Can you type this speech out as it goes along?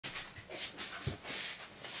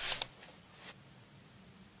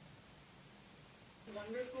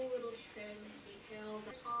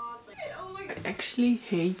actually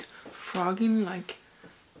hate frogging like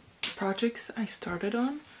projects I started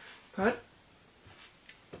on, but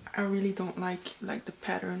I really don't like the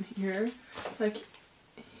pattern here. Like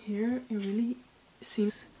here it really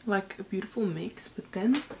seems like a beautiful mix, but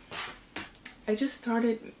then I just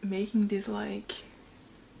started making this like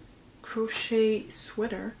crochet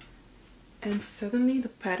sweater and suddenly the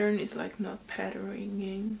pattern is like not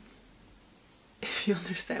patterning, if you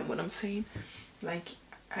understand what I'm saying. Like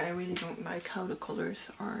I really don't like how the colors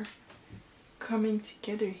are coming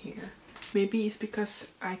together here. Maybe it's because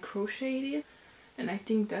I crocheted it, and I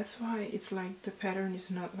think that's why it's like the pattern is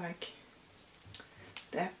not like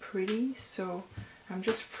that pretty. So I'm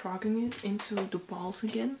just frogging it into the balls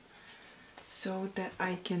again so that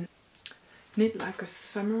I can knit like a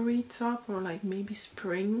summery top or like maybe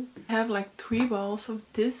spring. I have like 3 balls of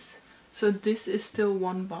this, so this is still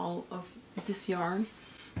 1 ball of this yarn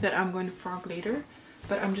that I'm going to frog later,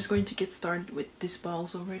 but I'm just going to get started with these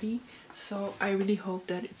balls already. So I really hope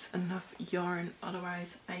that it's enough yarn,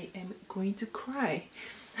 otherwise I am going to cry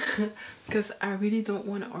because I really don't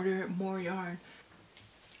want to order more yarn.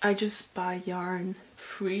 I just buy yarn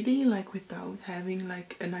freely, like without having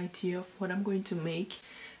like an idea of what I'm going to make,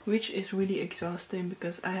 which is really exhausting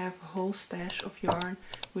because I have a whole stash of yarn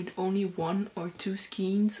with only 1 or 2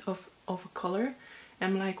 skeins of a color.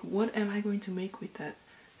 I'm like, what am I going to make with that?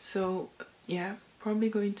 So yeah, probably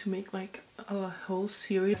going to make like a whole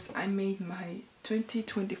series. I made my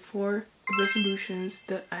 2024 resolutions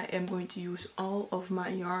that I am going to use all of my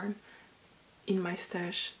yarn in my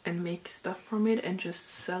stash and make stuff from it and just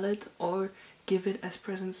sell it or give it as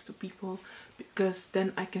presents to people, because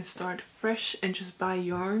then I can start fresh and just buy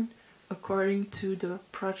yarn according to the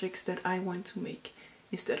projects that I want to make,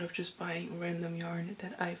 instead of just buying random yarn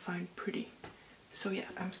that I find pretty. So yeah,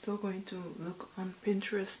 I'm still going to look on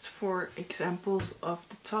Pinterest for examples of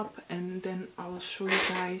the top, and then I'll show you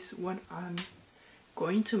guys what I'm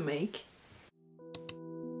going to make.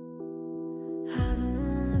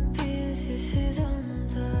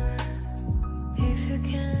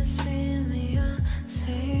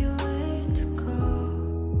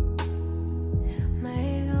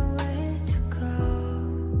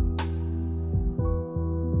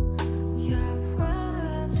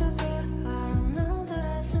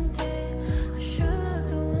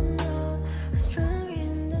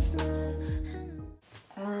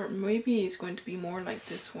 Maybe it's going to be more like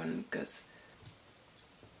this one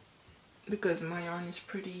because my yarn is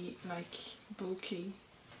pretty like bulky,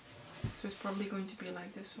 so it's probably going to be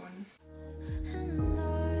like this one.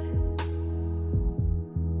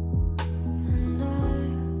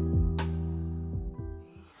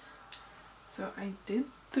 So I did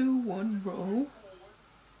do 1 row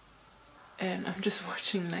and I'm just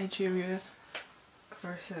watching Nigeria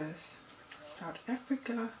versus South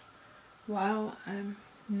Africa while I'm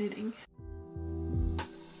knitting.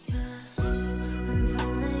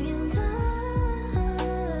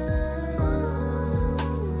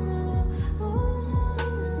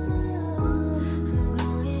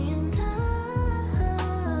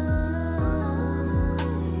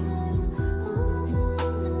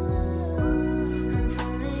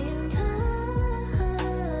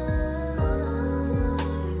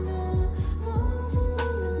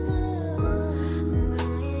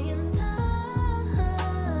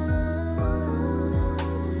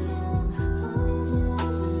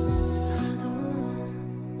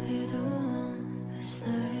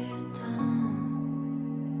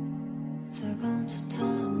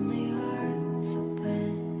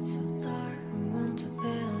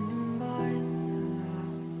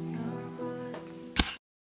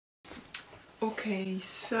 Okay,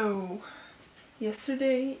 so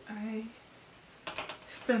yesterday I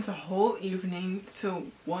spent a whole evening till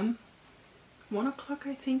 1 o'clock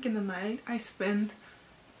I think in the night. I spent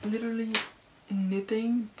literally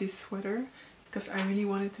knitting this sweater because I really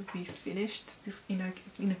wanted to be finished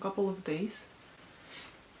in a couple of days.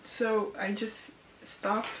 So I just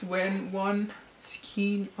stopped when 1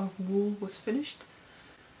 skein of wool was finished.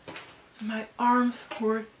 My arms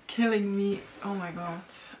were killing me, oh my god.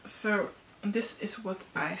 So this is what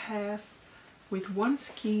I have with 1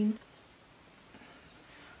 skein.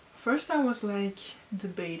 First I was like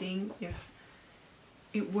debating if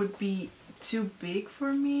it would be too big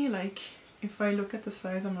for me. Like if I look at the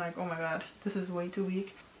size, I'm like, oh my god, this is way too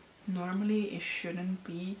big. Normally it shouldn't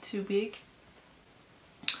be too big.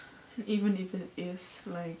 And even if it is,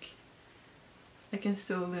 like, I can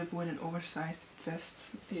still live with an oversized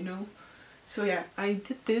vest, you know. So yeah, I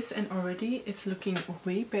did this and already it's looking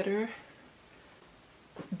way better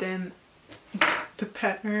than the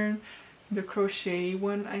pattern, the crochet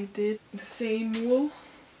one I did. The same wool,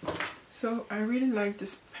 So I really like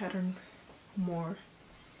this pattern more.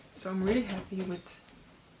 So I'm really happy with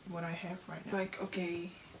what I have right now. Like,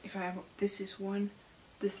 okay, if I have, this is 1,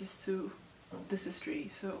 this is 2, this is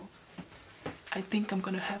 3. So I think I'm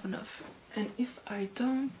gonna have enough. And if I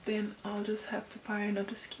don't, then I'll just have to buy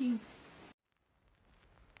another skein.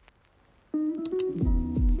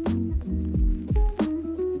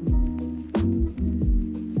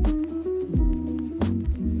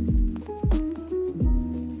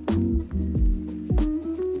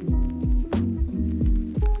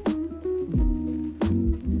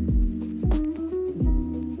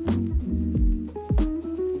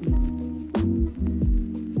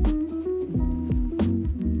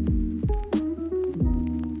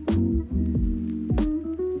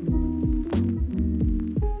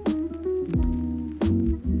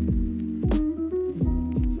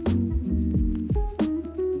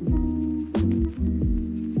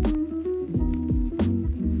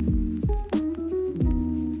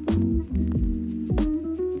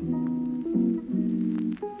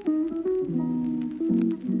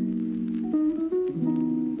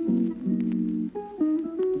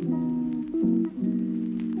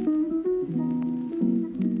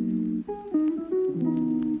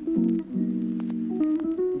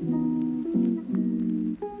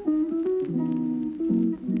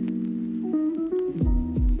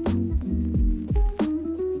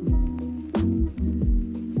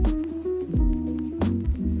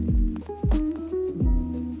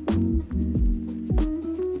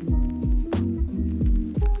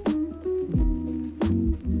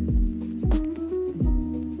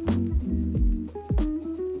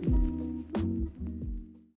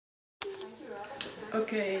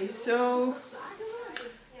 Okay, so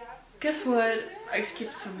guess what? I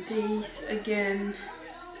skipped some days again.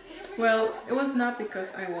 Well, it was not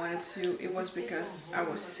because I wanted to, it was because I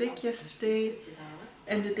was sick yesterday,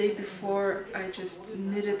 and the day before I just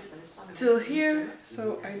knitted till here,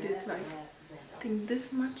 so I did like, I think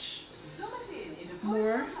this much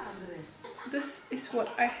more. This is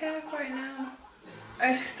what I have right now.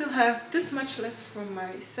 I still have this much left from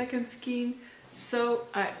my second skein, so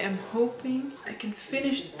I am hoping I can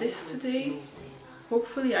finish this today.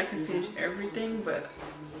 Hopefully I can finish everything, but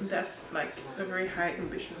that's like a very high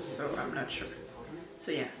ambition, so I'm not sure.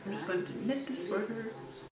 So yeah, I'm just going to knit this for her.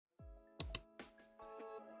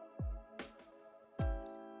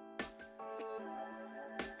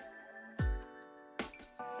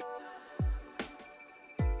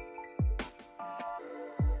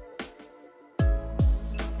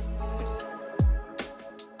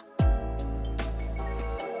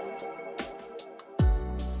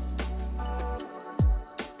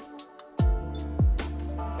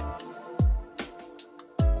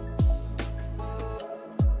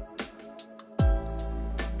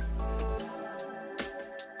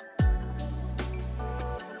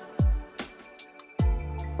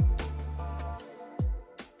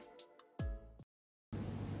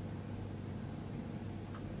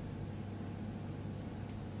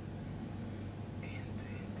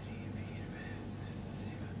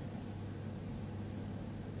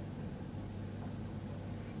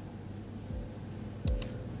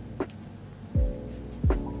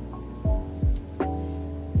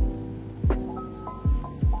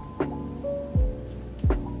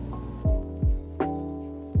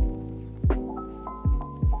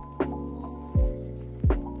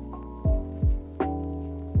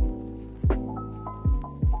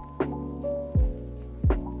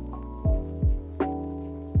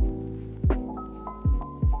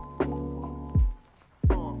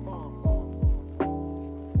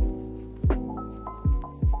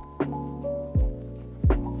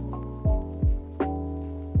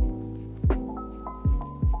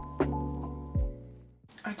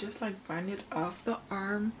 I just like binded off the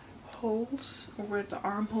armholes, or where the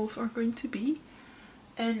armholes are going to be,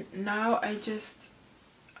 and now I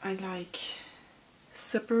like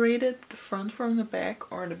separated the front from the back,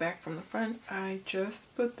 or the back from the front. I just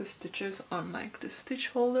put the stitches on like the stitch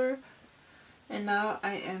holder, and now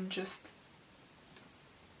I am just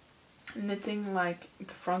knitting like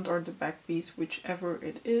the front or the back piece, whichever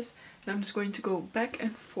it is, and I'm just going to go back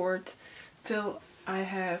and forth till I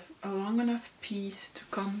have a long enough piece to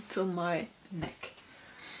come till my neck.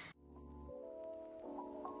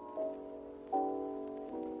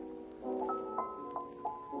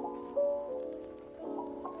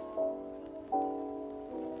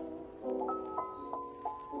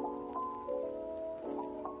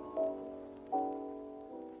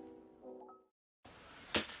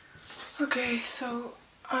 Okay, so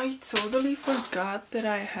I totally forgot that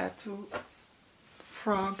I had to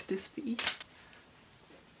frog this piece.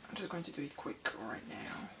 I'm just going to do it quick right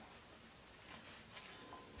now.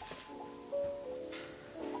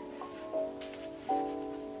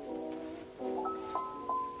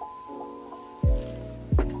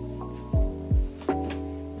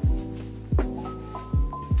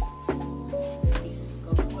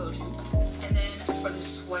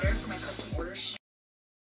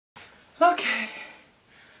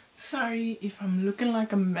 sorry if I'm looking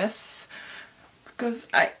like a mess, because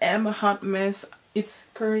I am a hot mess. It's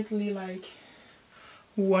currently like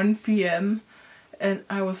 1 p.m. and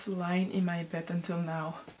I was lying in my bed until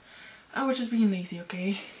now. I was just being lazy,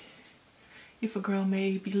 okay? If a girl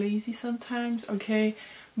may be lazy sometimes, okay?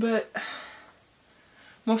 But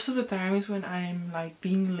most of the times when I'm like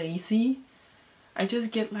being lazy, I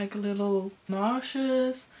just get like a little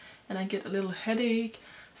nauseous and I get a little headache.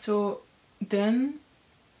 So then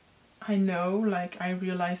I know, like I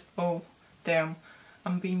realized, oh damn,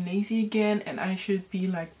 I'm being lazy again and I should be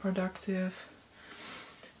like productive,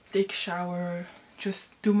 take a shower, just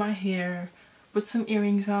do my hair, put some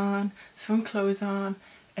earrings on, some clothes on,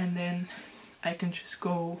 and then I can just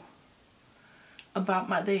go about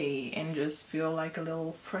my day and just feel like a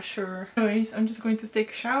little fresher. Anyways, I'm just going to take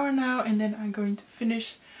a shower now and then I'm going to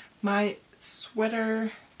finish my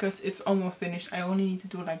sweater because it's almost finished. I only need to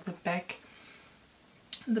do like the back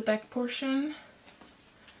portion.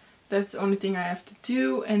 That's the only thing I have to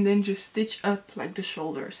do, and then just stitch up like the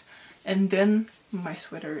shoulders, and then my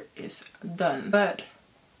sweater is done. But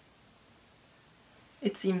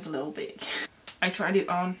it seems a little big. I tried it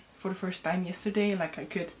on for the first time yesterday, like I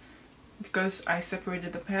could, because I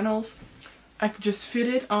separated the panels, I could just fit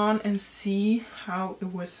it on and see how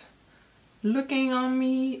it was looking on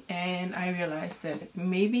me, and I realized that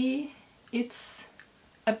maybe it's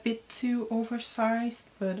a bit too oversized,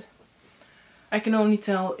 but I can only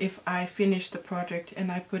tell if I finish the project and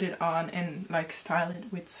I put it on and like style it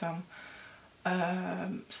with some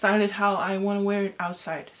style it how I want to wear it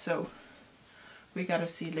outside. So we gotta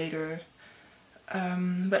see later.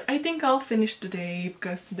 But I think I'll finish today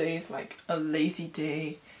because today is like a lazy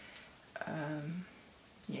day.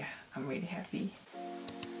 Yeah, I'm really happy.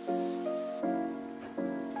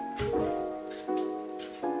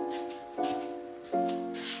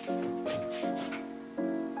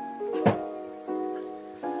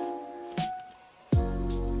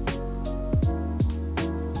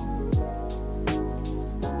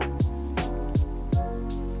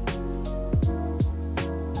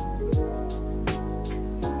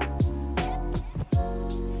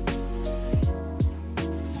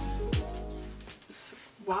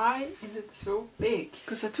 Why is it so big?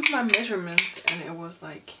 Because I took my measurements and it was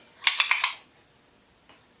like,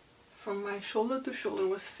 from my shoulder to shoulder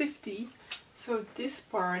was 50. So this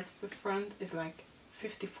part, the front, is like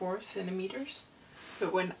 54 centimeters.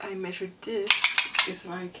 But when I measured this, it's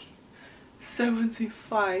like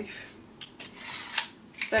 75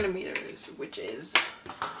 centimeters, which is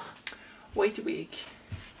way too big.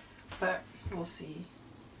 But we'll see.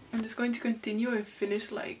 I'm just going to continue and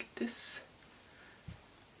finish like this.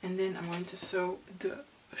 And then I'm going to sew the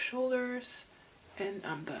shoulders and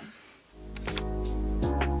I'm done.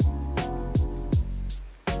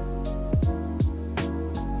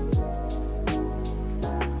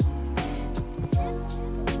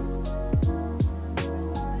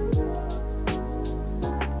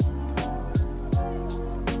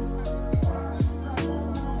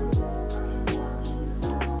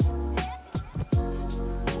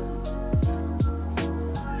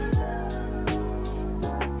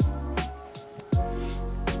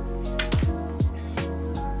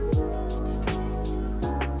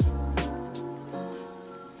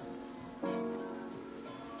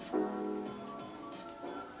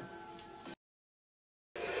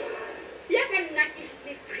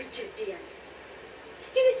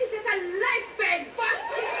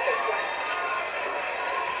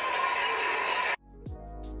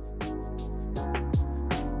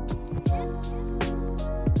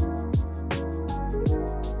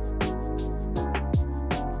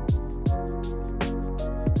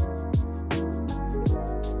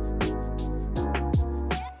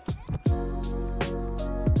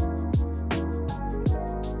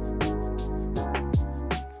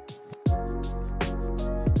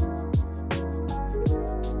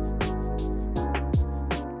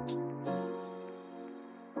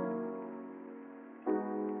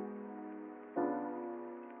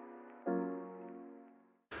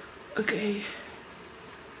 Okay,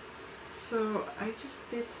 so I just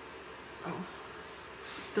did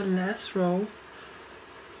the last row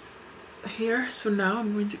here, so now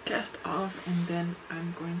I'm going to cast off and then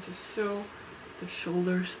I'm going to sew the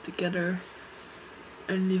shoulders together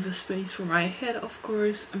and leave a space for my head, of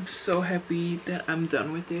course. I'm so happy that I'm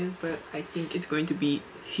done with this, but I think it's going to be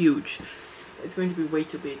huge. It's going to be way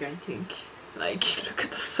too big, I think. Like, look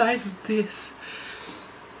at the size of this.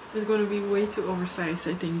 It's going to be way too oversized,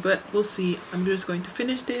 I think, but we'll see. I'm just going to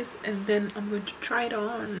finish this and then I'm going to try it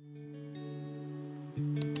on.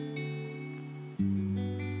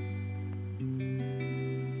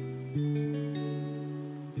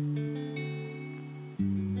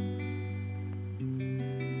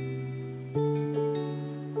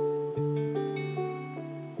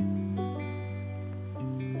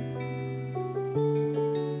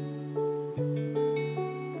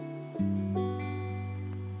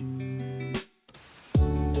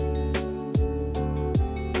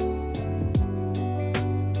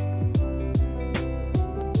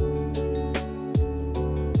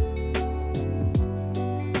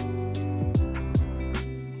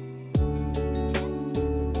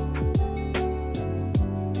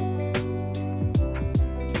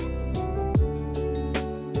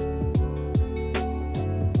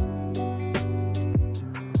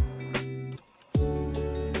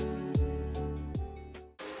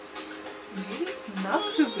 not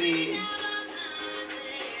too big.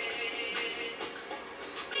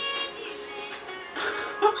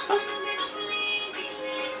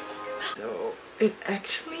 So it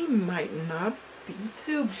actually might not be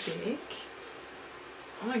too big.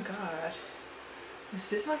 Oh my god. Is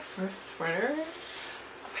this my first sweater?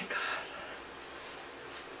 Oh my god.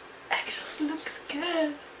 Actually looks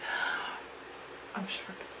good. I'm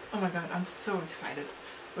shocked. Oh my god, I'm so excited.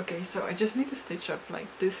 Okay, so I just need to stitch up like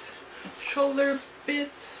this shoulder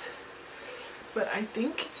bits. But I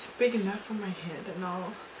think it's big enough for my head and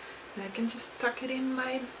all. And I can just tuck it in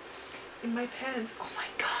my pants. Oh my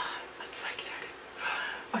god, I'm so excited.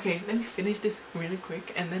 Okay, let me finish this really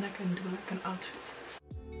quick and then I can do like an outfit.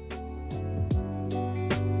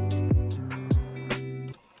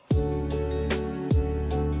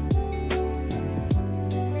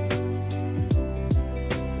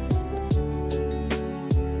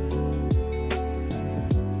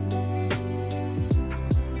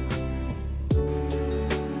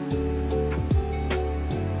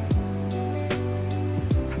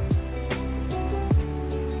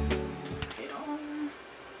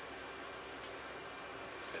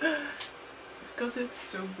 Because it's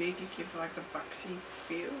so big, it gives like the boxy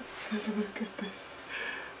feel. Because look at this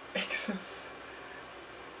excess.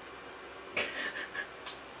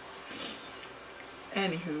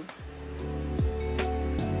 Anywho,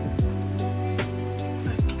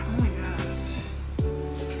 like, oh my gosh,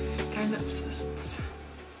 kind of obsessed.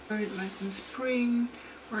 Wear it like in spring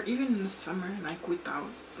or even in the summer, like without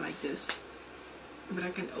like this. But I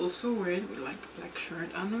can also wear it with like a black shirt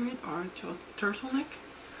under it or a turtleneck.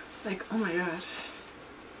 Like, oh my god.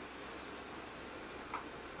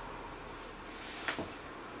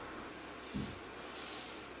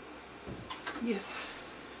 Yes,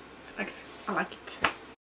 I like it.